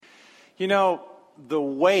You know, the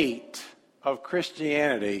weight of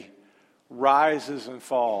Christianity rises and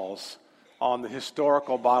falls on the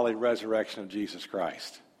historical bodily resurrection of Jesus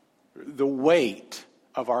Christ. The weight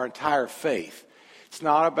of our entire faith. It's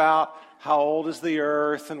not about how old is the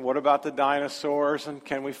earth and what about the dinosaurs and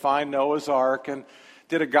can we find Noah's Ark and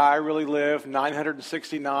did a guy really live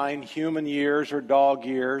 969 human years or dog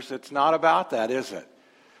years? It's not about that, is it?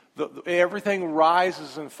 Everything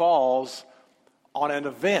rises and falls on an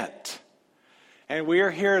event. And we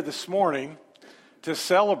are here this morning to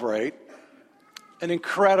celebrate an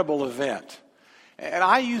incredible event. And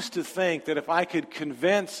I used to think that if I could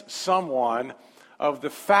convince someone of the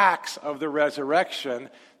facts of the resurrection,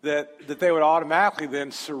 that they would automatically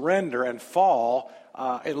then surrender and fall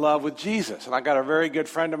in love with Jesus. And I got a very good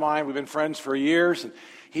friend of mine. We've been friends for years. And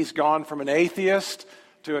he's gone from an atheist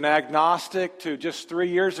to an agnostic to just 3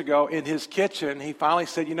 years ago in his kitchen. He finally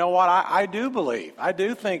said, you know what, I do believe. I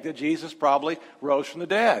do think that Jesus probably rose from the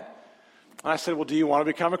dead. And I said, well, do you want to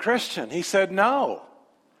become a Christian? He said, no.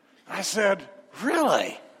 I said,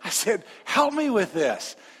 really? I said, help me with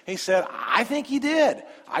this. He said, I think he did.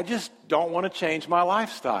 I just don't want to change my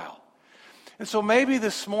lifestyle. And so maybe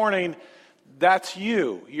this morning, that's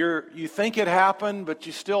you. You think it happened, but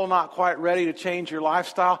you're still not quite ready to change your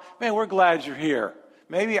lifestyle. Man, we're glad you're here.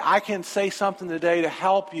 Maybe I can say something today to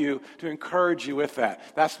help you, to encourage you with that.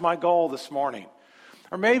 That's my goal this morning.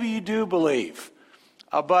 Or maybe you do believe,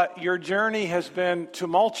 but your journey has been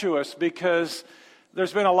tumultuous because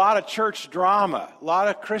there's been a lot of church drama. A lot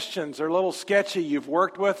of Christians are a little sketchy. You've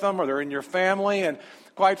worked with them or they're in your family, and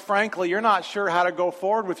quite frankly, you're not sure how to go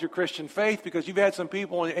forward with your Christian faith because you've had some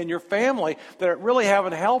people in your family that really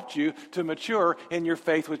haven't helped you to mature in your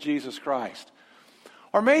faith with Jesus Christ.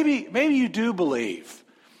 Or maybe you do believe,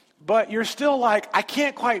 but you're still like, I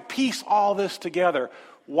can't quite piece all this together.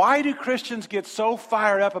 Why do Christians get so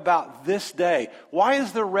fired up about this day? Why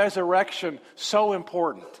is the resurrection so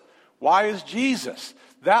important? Why is Jesus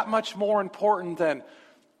that much more important than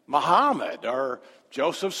Muhammad or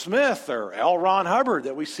Joseph Smith or L. Ron Hubbard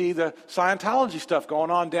that we see the Scientology stuff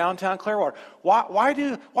going on downtown Clearwater? Why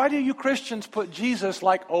do you Christians put Jesus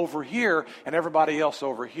like over here and everybody else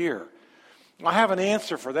over here? I have an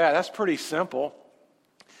answer for that. That's pretty simple.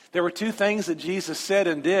 There were two things that Jesus said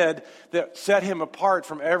and did that set him apart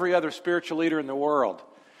from every other spiritual leader in the world.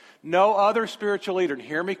 No other spiritual leader, and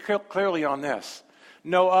hear me clearly on this,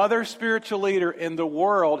 no other spiritual leader in the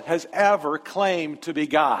world has ever claimed to be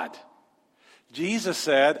God. Jesus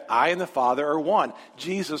said, I and the Father are one.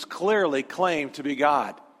 Jesus clearly claimed to be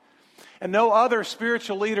God. And no other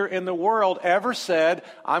spiritual leader in the world ever said,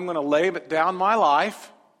 I'm going to lay down my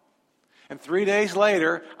life, and 3 days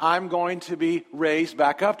later, I'm going to be raised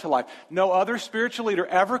back up to life. No other spiritual leader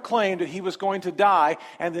ever claimed that he was going to die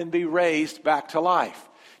and then be raised back to life.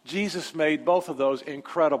 Jesus made both of those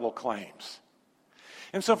incredible claims.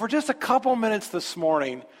 And so for just a couple minutes this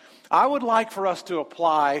morning, I would like for us to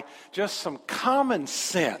apply just some common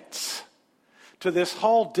sense to this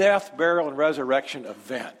whole death, burial, and resurrection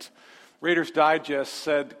event. Reader's Digest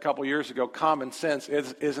said a couple years ago, common sense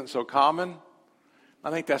isn't so common. I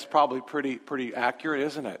think that's probably pretty accurate,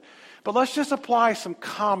 isn't it? But let's just apply some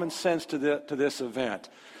common sense to this event.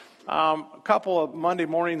 A couple of Monday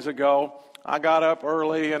mornings ago, I got up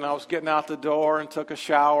early and I was getting out the door and took a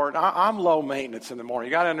shower. And I'm low maintenance in the morning.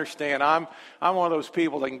 You got to understand, I'm one of those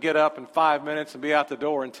people that can get up in 5 minutes and be out the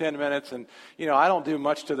door in 10 minutes. And I don't do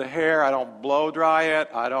much to the hair. I don't blow dry it.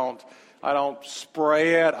 I don't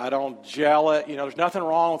spray it. I don't gel it. There's nothing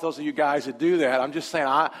wrong with those of you guys that do that. I'm just saying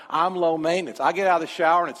I'm low maintenance. I get out of the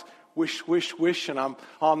shower and it's whish, whish, whish, and I'm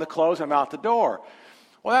on the clothes. I'm out the door.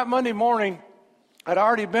 Well, that Monday morning, I'd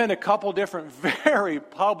already been to a couple different very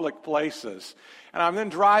public places. And I'm then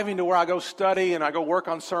driving to where I go study and I go work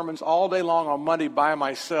on sermons all day long on Monday by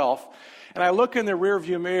myself. And I look in the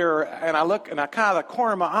rearview mirror and I kind of the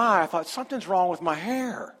corner of my eye, I thought, something's wrong with my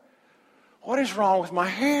hair. What is wrong with my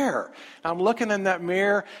hair? And I'm looking in that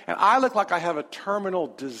mirror, and I look like I have a terminal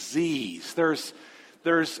disease. There's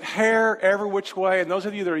hair every which way, and those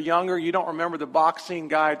of you that are younger, you don't remember the boxing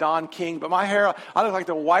guy, Don King, but my hair, I look like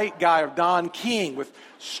the white guy of Don King with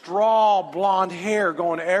straw blonde hair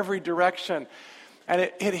going every direction. And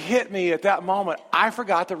it hit me at that moment, I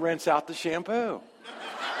forgot to rinse out the shampoo.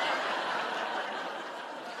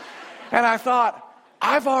 And I thought,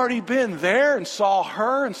 I've already been there and saw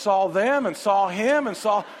her and saw them and saw him and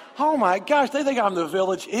saw, oh my gosh, they think I'm the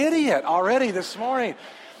village idiot already this morning.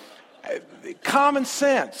 Common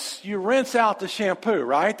sense, you rinse out the shampoo,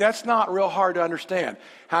 right? That's not real hard to understand.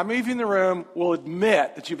 How many of you in the room will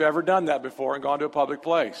admit that you've ever done that before and gone to a public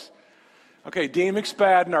place? Okay, Dean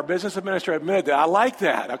McSpadden, our business administrator, admitted that. I like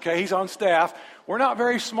that. Okay, he's on staff. We're not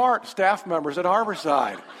very smart staff members at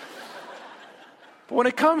Harborside. But when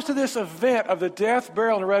it comes to this event of the death,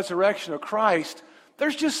 burial, and resurrection of Christ,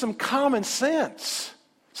 there's just some common sense.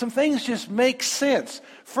 Some things just make sense.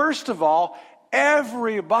 First of all,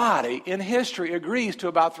 everybody in history agrees to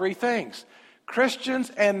about three things. Christians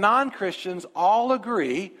and non-Christians all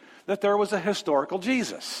agree that there was a historical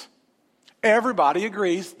Jesus. Everybody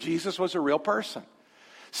agrees Jesus was a real person.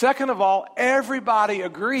 Second of all, everybody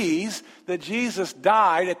agrees that Jesus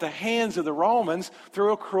died at the hands of the Romans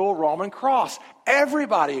through a cruel Roman cross.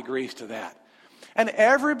 Everybody agrees to that. And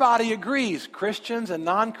everybody agrees, Christians and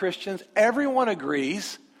non-Christians, everyone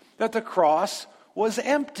agrees that the cross was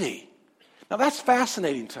empty. Now that's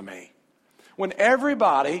fascinating to me. When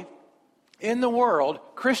everybody in the world,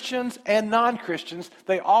 Christians and non-Christians,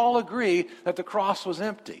 they all agree that the cross was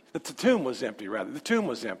empty. That the tomb was empty, rather. The tomb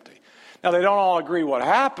was empty. Now, they don't all agree what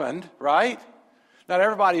happened, right? Not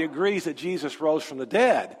everybody agrees that Jesus rose from the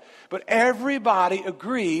dead. But everybody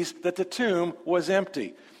agrees that the tomb was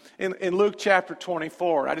empty. In Luke chapter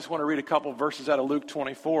 24, I just want to read a couple of verses out of Luke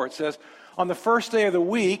 24. It says, on the first day of the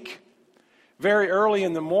week, very early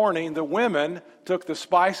in the morning, the women took the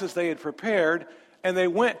spices they had prepared and they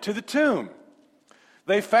went to the tomb.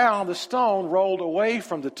 They found the stone rolled away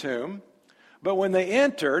from the tomb, but when they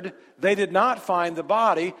entered, they did not find the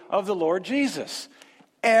body of the Lord Jesus.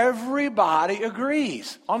 Everybody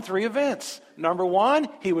agrees on three events. Number one,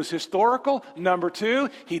 he was historical. Number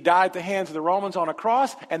two, he died at the hands of the Romans on a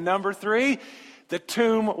cross. And number three, the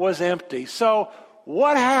tomb was empty. So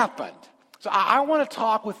what happened? So I want to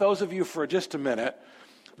talk with those of you for just a minute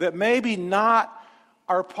that maybe not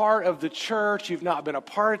are part of the church, you've not been a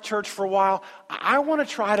part of church for a while. I want to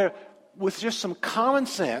try to, with just some common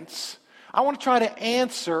sense, I want to try to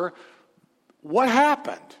answer what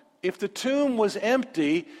happened if the tomb was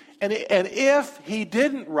empty and if he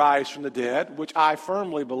didn't rise from the dead, which I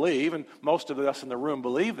firmly believe, and most of us in the room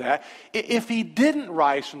believe that. If he didn't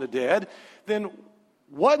rise from the dead, then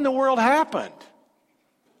what in the world happened?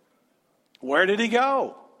 Where did he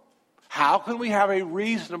go? How can we have a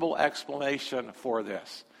reasonable explanation for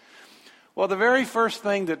this? Well, the very first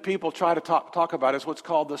thing that people try to talk about is what's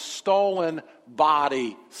called the stolen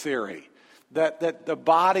body theory. That the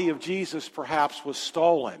body of Jesus perhaps was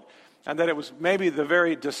stolen, and that it was maybe the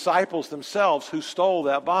very disciples themselves who stole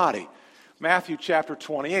that body. Matthew chapter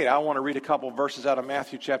 28. I want to read a couple of verses out of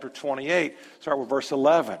Matthew chapter 28. Start with verse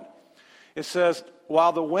 11. It says,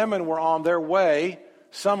 while the women were on their way,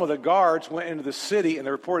 some of the guards went into the city and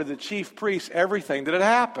they reported to the chief priests everything that had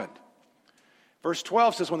happened. Verse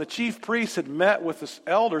 12 says, when the chief priests had met with the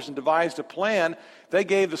elders and devised a plan, they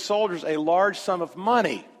gave the soldiers a large sum of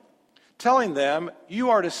money, telling them, you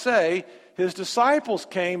are to say, his disciples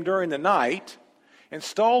came during the night and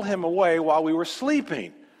stole him away while we were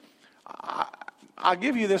sleeping. I'll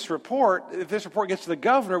give you this report. If this report gets to the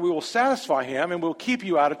governor, we will satisfy him and we'll keep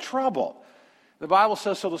you out of trouble. The Bible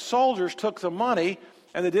says, so the soldiers took the money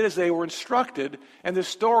and they did as they were instructed, and this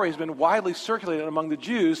story has been widely circulated among the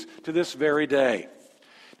Jews to this very day.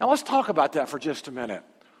 Now let's talk about that for just a minute.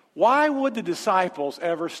 Why would the disciples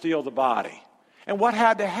ever steal the body? And what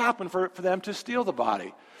had to happen for them to steal the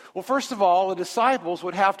body? Well, first of all, the disciples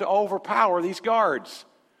would have to overpower these guards.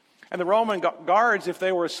 And the Roman guards, if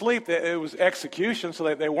they were asleep, it was execution,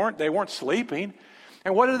 so they weren't sleeping.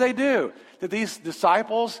 And what did they do? Did these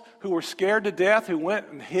disciples who were scared to death, who went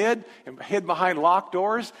and hid behind locked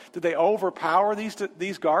doors, did they overpower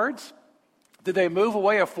these guards? Did they move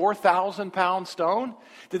away a 4,000-pound stone?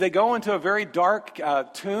 Did they go into a very dark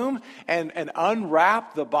tomb and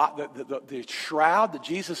unwrap the shroud that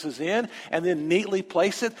Jesus is in and then neatly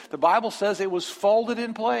place it? The Bible says it was folded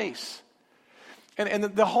in place. And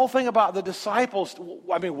the whole thing about the disciples,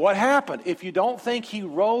 I mean, what happened? If you don't think he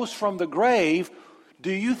rose from the grave,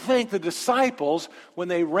 do you think the disciples, when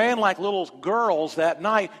they ran like little girls that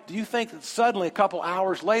night, do you think that suddenly a couple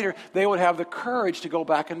hours later they would have the courage to go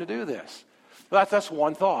back and to do this? That's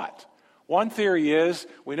one thought. One theory is,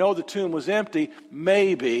 we know the tomb was empty,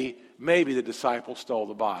 maybe the disciples stole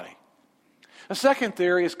the body. The second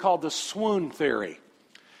theory is called the swoon theory.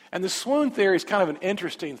 And the swoon theory is kind of an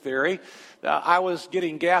interesting theory. I was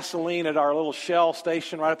getting gasoline at our little Shell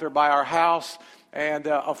station right up there by our house, and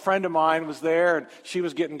a friend of mine was there, and she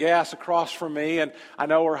was getting gas across from me, and I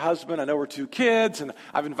know her husband, I know her two kids, and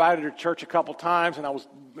I've invited her to church a couple times, and I was,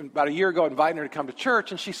 about a year ago, inviting her to come to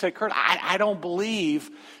church, and she said, Kurt, I don't believe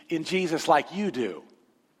in Jesus like you do.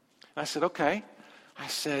 And I said, okay, I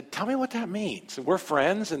said, tell me what that means. And we're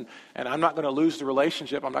friends, and I'm not going to lose the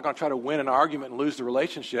relationship. I'm not going to try to win an argument and lose the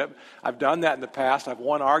relationship. I've done that in the past. I've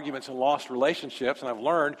won arguments and lost relationships, and I've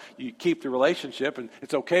learned you keep the relationship, and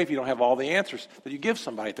it's okay if you don't have all the answers that you give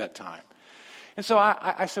somebody at that time. And so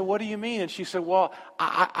I said, what do you mean? And she said, well,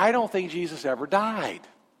 I don't think Jesus ever died.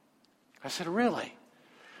 I said, really?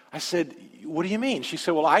 I said, what do you mean? She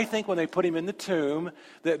said, well, I think when they put him in the tomb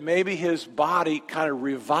that maybe his body kind of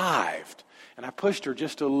revived. And I pushed her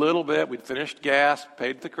just a little bit. We'd finished gas,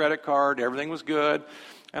 paid the credit card, everything was good.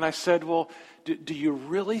 And I said, well, do you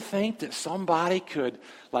really think that somebody could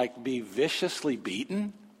be viciously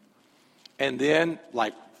beaten and then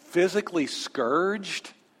physically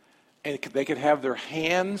scourged, and they could have their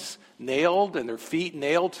hands nailed and their feet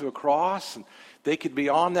nailed to a cross, and they could be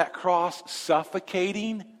on that cross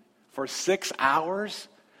suffocating for 6 hours?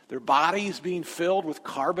 Their bodies being filled with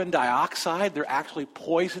carbon dioxide. They're actually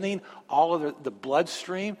poisoning all of the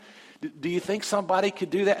bloodstream. Do you think somebody could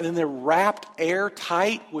do that? And then they're wrapped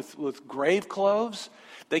airtight with grave clothes.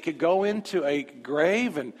 They could go into a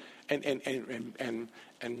grave and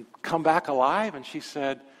come back alive. And she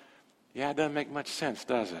said, yeah, it doesn't make much sense,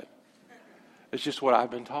 does it? It's just what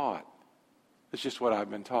I've been taught. It's just what I've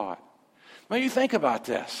been taught. Now you think about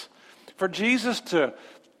this. For Jesus to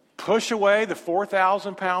push away the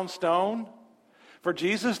 4,000-pound stone, for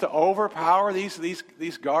Jesus to overpower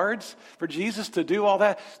these guards, for Jesus to do all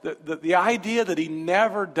that, the idea that he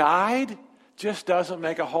never died just doesn't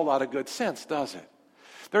make a whole lot of good sense, does it?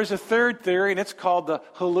 There's a third theory, and it's called the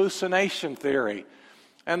hallucination theory.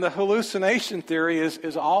 And the hallucination theory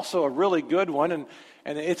is also a really good one,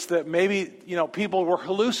 and it's that maybe, people were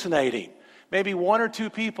hallucinating. Maybe one or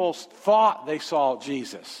two people thought they saw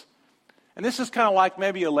Jesus. And this is kind of like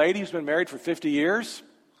maybe a lady who's been married for 50 years,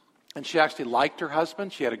 and she actually liked her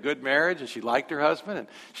husband. She had a good marriage, and she liked her husband, and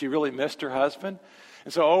she really missed her husband.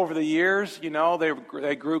 And so over the years,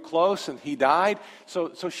 they grew close, and he died.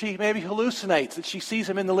 So she maybe hallucinates that she sees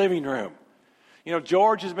him in the living room.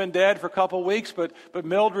 George has been dead for a couple of weeks, but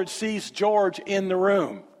Mildred sees George in the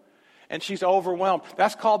room, and she's overwhelmed.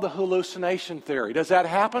 That's called the hallucination theory. Does that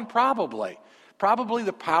happen? Probably. Probably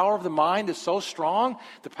the power of the mind is so strong.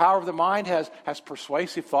 The power of the mind has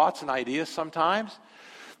persuasive thoughts and ideas sometimes.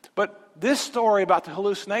 But this story about the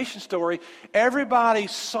hallucination story, everybody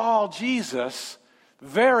saw Jesus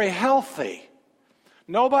very healthy.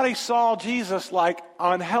 Nobody saw Jesus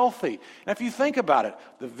unhealthy. And if you think about it,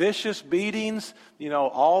 the vicious beatings,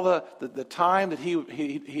 all the time that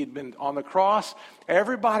he'd been on the cross,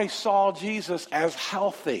 everybody saw Jesus as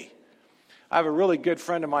healthy. I have a really good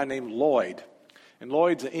friend of mine named Lloyd. And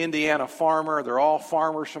Lloyd's an Indiana farmer. They're all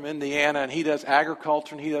farmers from Indiana, and he does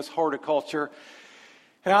agriculture and he does horticulture.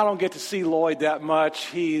 And I don't get to see Lloyd that much.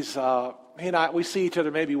 He and I, we see each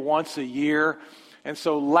other maybe once a year. And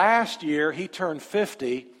so last year he turned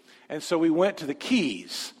 50, and so we went to the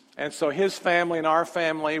Keys. And so his family and our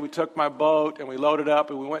family, we took my boat and we loaded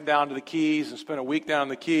up and we went down to the Keys and spent a week down in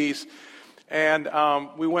the Keys. And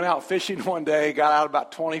we went out fishing one day, got out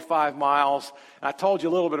about 25 miles. And I told you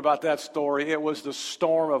a little bit about that story. It was the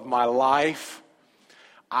storm of my life.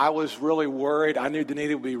 I was really worried. I knew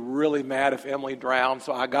Danita would be really mad if Emily drowned,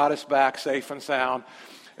 so I got us back safe and sound.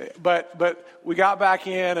 But we got back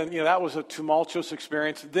in, and that was a tumultuous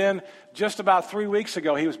experience. Then, just about 3 weeks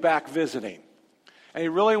ago, he was back visiting. And he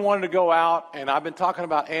really wanted to go out, and I've been talking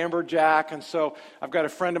about amberjack, and so I've got a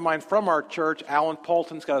friend of mine from our church, Alan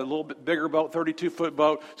Polton's got a little bit bigger boat, 32-foot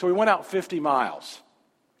boat. So we went out 50 miles.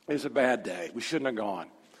 It was a bad day. We shouldn't have gone.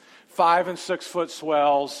 5 and 6 foot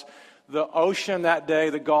swells. The ocean that day,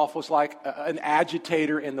 the Gulf, was like an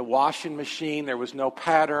agitator in the washing machine. There was no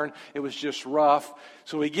pattern. It was just rough.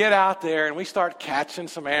 So we get out there, and we start catching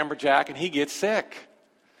some amberjack, and he gets sick.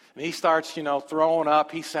 And he starts, throwing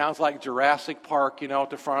up. He sounds like Jurassic Park, at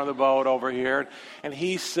the front of the boat over here. And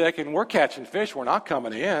he's sick, and we're catching fish. We're not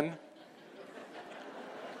coming in.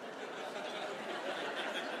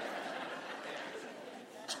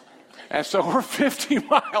 And so we're 50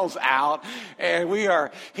 miles out, and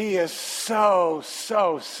he is so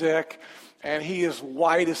sick. And he is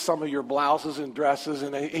white as some of your blouses and dresses,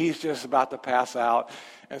 and he's just about to pass out.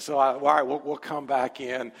 And so, all right, we'll come back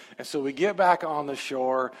in. And so we get back on the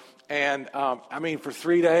shore, and for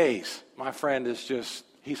 3 days, my friend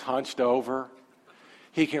he's hunched over.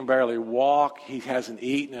 He can barely walk. He hasn't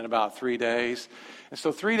eaten in about 3 days. And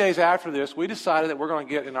so 3 days after this, we decided that we're going to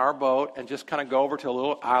get in our boat and just kind of go over to a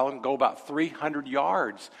little island, go about 300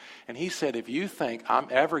 yards. And he said, if you think I'm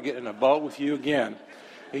ever getting in a boat with you again,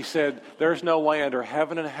 he said, there's no way under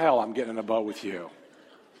heaven and hell I'm getting in a boat with you.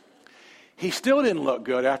 He still didn't look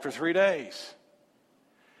good after 3 days.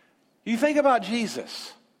 You think about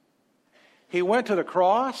Jesus. He went to the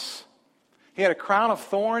cross. He had a crown of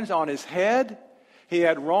thorns on his head. He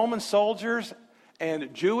had Roman soldiers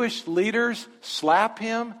and Jewish leaders slap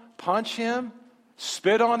him, punch him,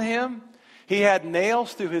 spit on him. He had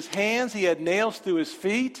nails through his hands. He had nails through his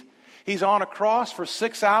feet. He's on a cross for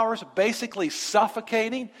 6 hours, basically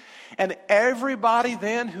suffocating. And everybody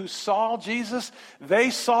then who saw Jesus, they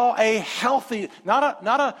saw a healthy, not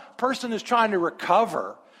a person who's trying to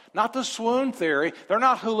recover, not the swoon theory. They're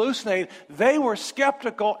not hallucinating. They were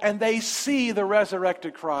skeptical, and they see the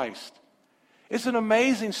resurrected Christ. It's an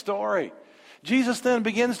amazing story. Jesus then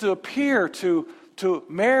begins to appear to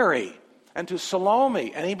Mary and to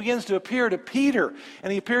Salome, and he begins to appear to Peter,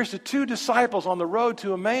 and he appears to 2 disciples on the road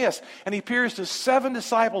to Emmaus, and he appears to 7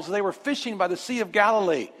 disciples. They were fishing by the Sea of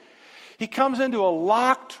Galilee. He comes into a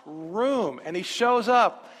locked room, and he shows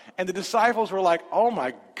up, and the disciples were like, oh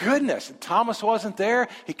my goodness. And Thomas wasn't there.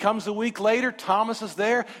 He comes a week later. Thomas is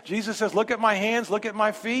there. Jesus says, look at my hands, look at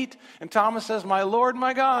my feet. And Thomas says, my Lord,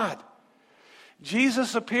 my God.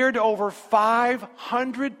 Jesus appeared to over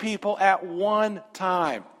 500 people at one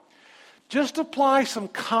time. Just apply some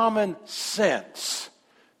common sense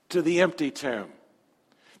to the empty tomb.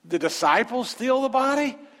 The disciples steal the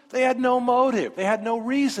body? They had no motive. They had no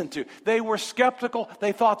reason to. They were skeptical.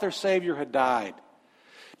 They thought their Savior had died.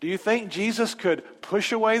 Do you think Jesus could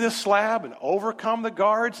push away the slab and overcome the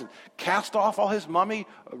guards and cast off all his mummy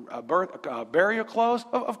burial clothes?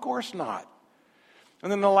 Of course not.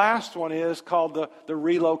 And then the last one is called the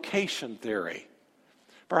relocation theory.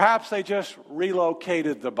 Perhaps they just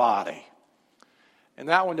relocated the body. And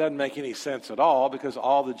that one doesn't make any sense at all, because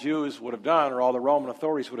all the Jews would have done, or all the Roman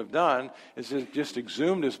authorities would have done, is just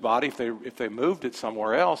exhumed his body if they moved it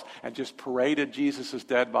somewhere else and just paraded Jesus'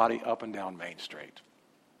 dead body up and down Main Street.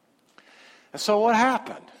 And so what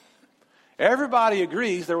happened? Everybody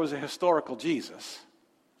agrees there was a historical Jesus.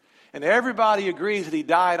 And everybody agrees that he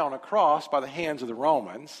died on a cross by the hands of the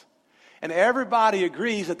Romans. And everybody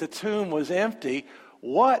agrees that the tomb was empty.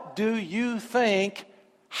 What do you think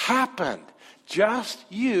happened? Just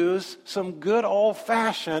use some good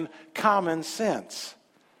old-fashioned common sense.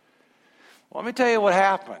 Well, let me tell you what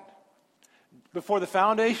happened. Before the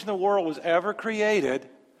foundation of the world was ever created,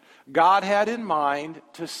 God had in mind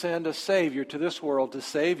to send a Savior to this world to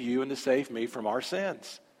save you and to save me from our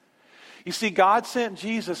sins. You see, God sent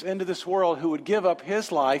Jesus into this world who would give up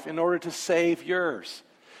his life in order to save yours.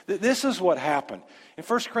 This is what happened. In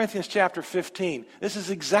 1 Corinthians chapter 15, this is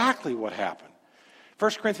exactly what happened.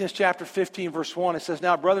 1 Corinthians chapter 15, verse 1, it says,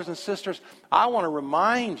 now, brothers and sisters, I want to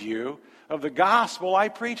remind you of the gospel I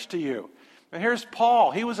preached to you. And here's Paul.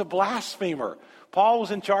 He was a blasphemer. Paul was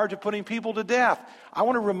in charge of putting people to death. I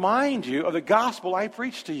want to remind you of the gospel I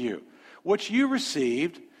preached to you, which you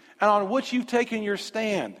received and on which you've taken your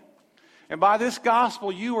stand. And by this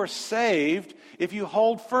gospel you are saved if you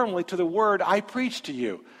hold firmly to the word I preached to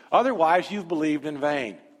you. Otherwise, you've believed in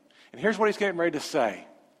vain. And here's what he's getting ready to say.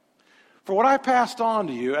 For what I passed on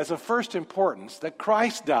to you as of first importance, that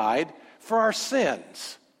Christ died for our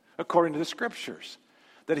sins, according to the Scriptures,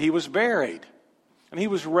 that he was buried, and he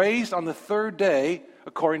was raised on the 3rd day,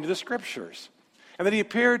 according to the Scriptures, and that he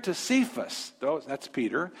appeared to Cephas, that's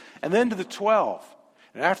Peter, and then to the 12.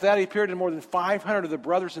 And after that, he appeared to more than 500 of the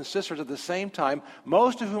brothers and sisters at the same time,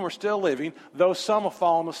 most of whom are still living, though some have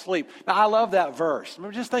fallen asleep. Now, I love that verse. I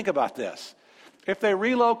mean, just think about this. If they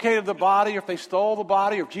relocated the body, or if they stole the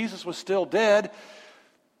body, or if Jesus was still dead,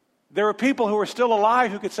 there were people who were still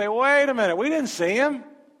alive who could say, wait a minute, we didn't see him.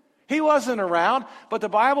 He wasn't around. But the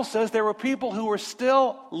Bible says there were people who were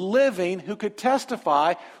still living who could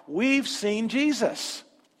testify, we've seen Jesus.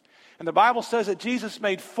 And the Bible says that Jesus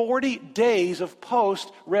made 40 days of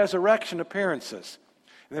post-resurrection appearances.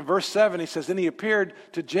 And then verse 7, he says, then he appeared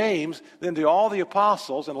to James, then to all the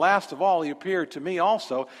apostles, and last of all, he appeared to me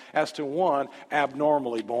also as to one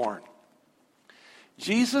abnormally born.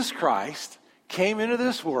 Jesus Christ came into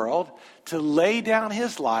this world to lay down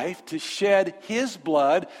his life, to shed his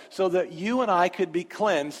blood, so that you and I could be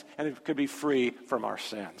cleansed and could be free from our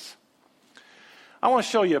sins. I want to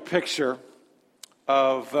show you a picture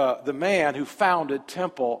of the man who founded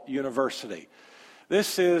Temple University.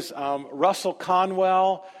 This is Russell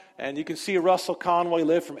Conwell, and you can see Russell Conwell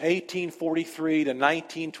lived from 1843 to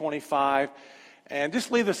 1925. And just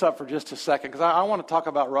leave this up for just a second, because I want to talk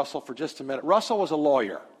about Russell for just a minute. Russell was a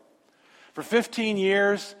lawyer. For 15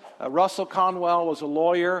 years, Russell Conwell was a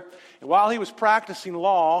lawyer. And while he was practicing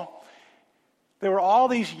law, there were all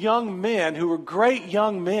these young men who were great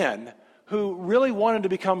young men who really wanted to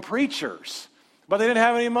become preachers, but they didn't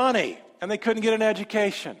have any money, and they couldn't get an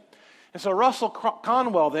education. And so Russell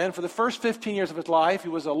Conwell then, for the first 15 years of his life, he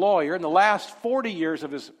was a lawyer. In the last 40 years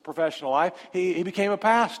of his professional life, he became a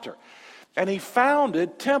pastor. And he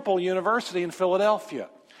founded Temple University in Philadelphia.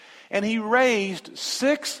 And he raised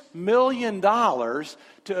 $6 million to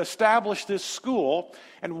establish this school.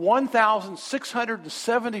 And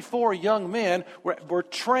 1,674 young men were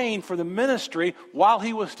trained for the ministry while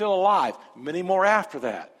he was still alive. Many more after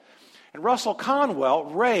that. And Russell Conwell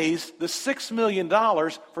raised the $6 million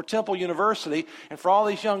for Temple University and for all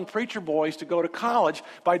these young preacher boys to go to college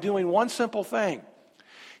by doing one simple thing.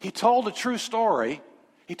 He told a true story.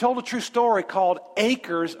 He told a true story called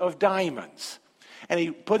Acres of Diamonds. And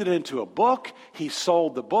he put it into a book. He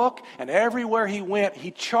sold the book. And everywhere he went,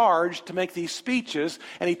 he charged to make these speeches.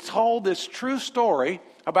 And he told this true story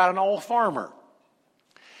about an old farmer.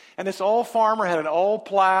 And this old farmer had an old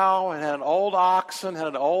plow and had an old oxen, had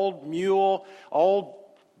an old mule, old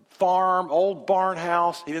farm, old barn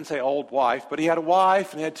house. He didn't say old wife, but he had a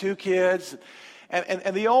wife and he had 2 kids.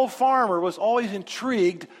 And the old farmer was always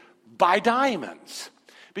intrigued by diamonds.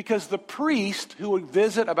 Because the priest who would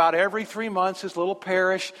visit about every 3 months his little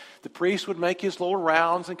parish, the priest would make his little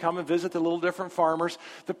rounds and come and visit the little different farmers.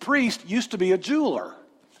 The priest used to be a jeweler.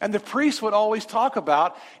 And the priest would always talk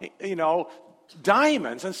about,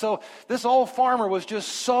 diamonds. And so this old farmer was just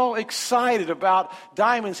so excited about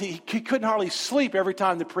diamonds, he couldn't hardly sleep every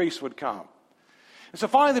time the priest would come. And so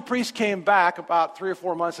finally the priest came back about 3 or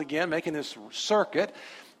 4 months again, making this circuit.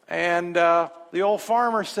 And the old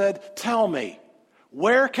farmer said, "Tell me,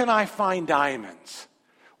 where can I find diamonds?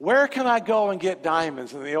 Where can I go and get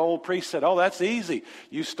diamonds?" And the old priest said, "Oh, that's easy.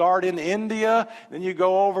 You start in India, then you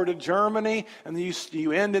go over to Germany, and then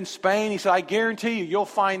you end in Spain." He said, "I guarantee you, you'll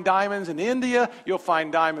find diamonds in India, you'll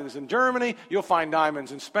find diamonds in Germany, you'll find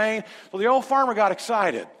diamonds in Spain." So the old farmer got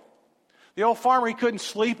excited. The old farmer, he couldn't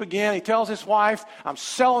sleep again. He tells his wife, "I'm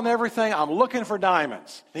selling everything. I'm looking for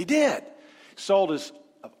diamonds." And he did. He sold his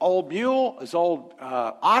old mule, his old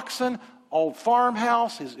oxen, old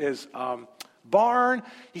farmhouse, his barn.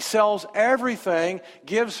 He sells everything,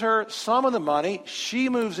 gives her some of the money. She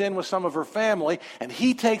moves in with some of her family, and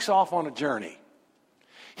he takes off on a journey.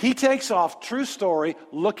 He takes off, true story,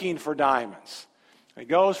 looking for diamonds. He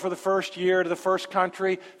goes for the first year to the first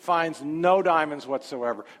country, finds no diamonds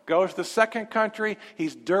whatsoever. Goes to the second country,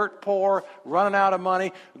 he's dirt poor, running out of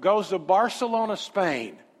money. Goes to Barcelona,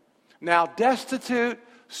 Spain. Now destitute,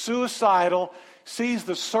 suicidal, sees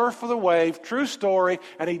the surf of the wave, true story,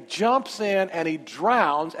 and he jumps in and he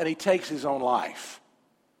drowns and he takes his own life.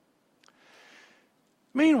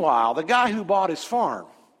 Meanwhile, the guy who bought his farm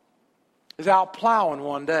is out plowing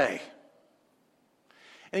one day.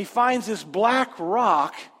 And he finds this black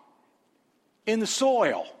rock in the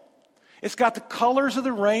soil. It's got the colors of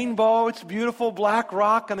the rainbow. It's beautiful black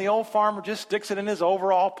rock, and the old farmer just sticks it in his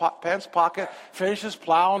overall pants pocket, finishes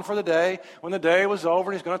plowing for the day. When the day was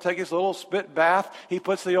over and he's going to take his little spit bath, he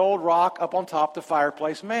puts the old rock up on top of the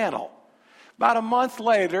fireplace mantle. About a month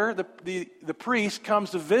later, the priest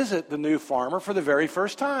comes to visit the new farmer for the very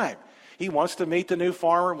first time. He wants to meet the new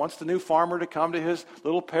farmer, wants the new farmer to come to his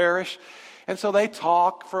little parish. And so they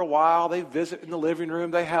talk for a while. They visit in the living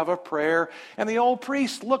room. They have a prayer. And the old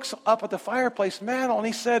priest looks up at the fireplace mantle and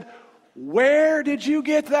he said, "Where did you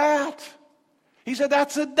get that?" He said,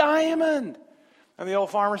 "That's a diamond." And the old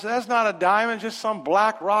farmer said, "That's not a diamond, just some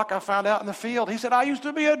black rock I found out in the field." He said, "I used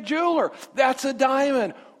to be a jeweler. That's a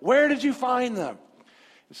diamond. Where did you find them?"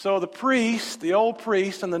 And so the old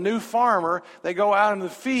priest and the new farmer, they go out in the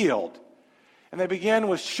field. And they begin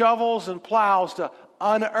with shovels and plows to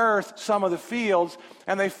unearth some of the fields,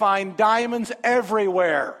 and they find diamonds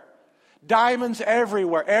everywhere. Diamonds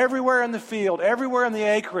everywhere. Everywhere in the field, everywhere in the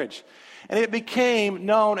acreage. And it became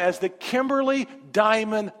known as the Kimberley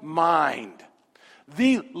Diamond Mine.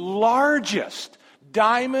 The largest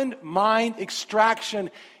diamond mine extraction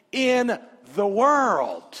in the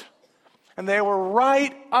world. And they were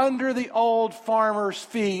right under the old farmer's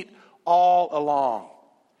feet all along.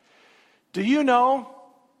 Do you know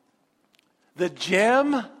the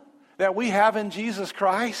gem that we have in Jesus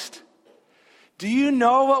Christ? Do you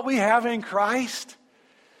know what we have in Christ?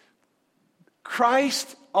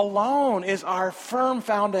 Christ alone is our firm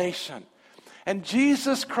foundation. And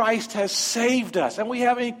Jesus Christ has saved us. And we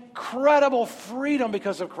have incredible freedom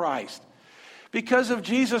because of Christ. Because of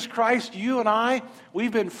Jesus Christ, you and I,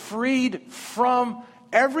 we've been freed from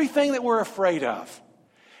everything that we're afraid of.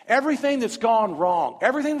 Everything that's gone wrong.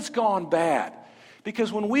 Everything that's gone bad.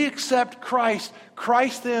 Because when we accept Christ,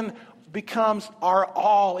 Christ then becomes our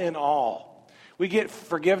all in all. We get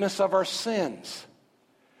forgiveness of our sins.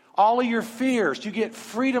 All of your fears, you get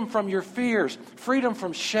freedom from your fears, freedom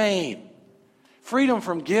from shame, freedom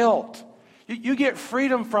from guilt. You get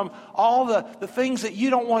freedom from all the things that you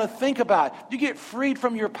don't want to think about. You get freed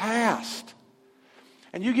from your past.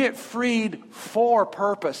 And you get freed for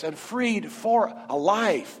purpose and freed for a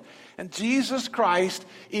life. And Jesus Christ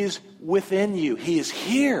is within you. He is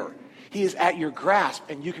here. He is at your grasp,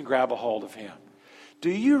 and you can grab a hold of him. Do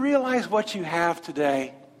you realize what you have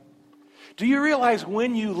today? Do you realize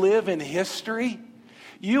when you live in history?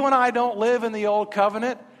 You and I don't live in the old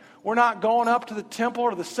covenant. We're not going up to the temple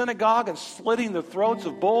or the synagogue and slitting the throats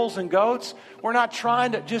of bulls and goats. We're not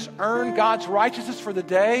trying to just earn God's righteousness for the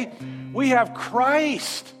day. We have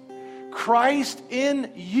Christ. Christ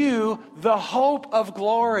in you, the hope of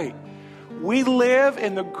glory. We live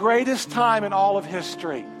in the greatest time in all of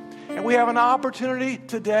history. And we have an opportunity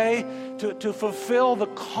today to fulfill the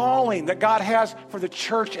calling that God has for the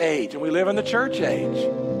church age. And we live in the church age.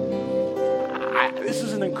 This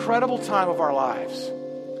is an incredible time of our lives.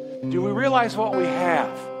 Do we realize what we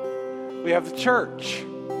have? We have the church.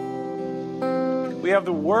 We have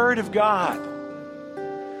the Word of God.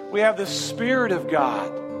 We have the Spirit of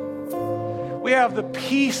God. We have the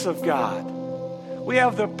peace of God. We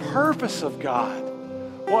have the purpose of God.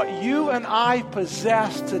 What you and I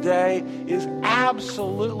possess today is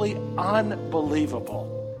absolutely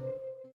unbelievable.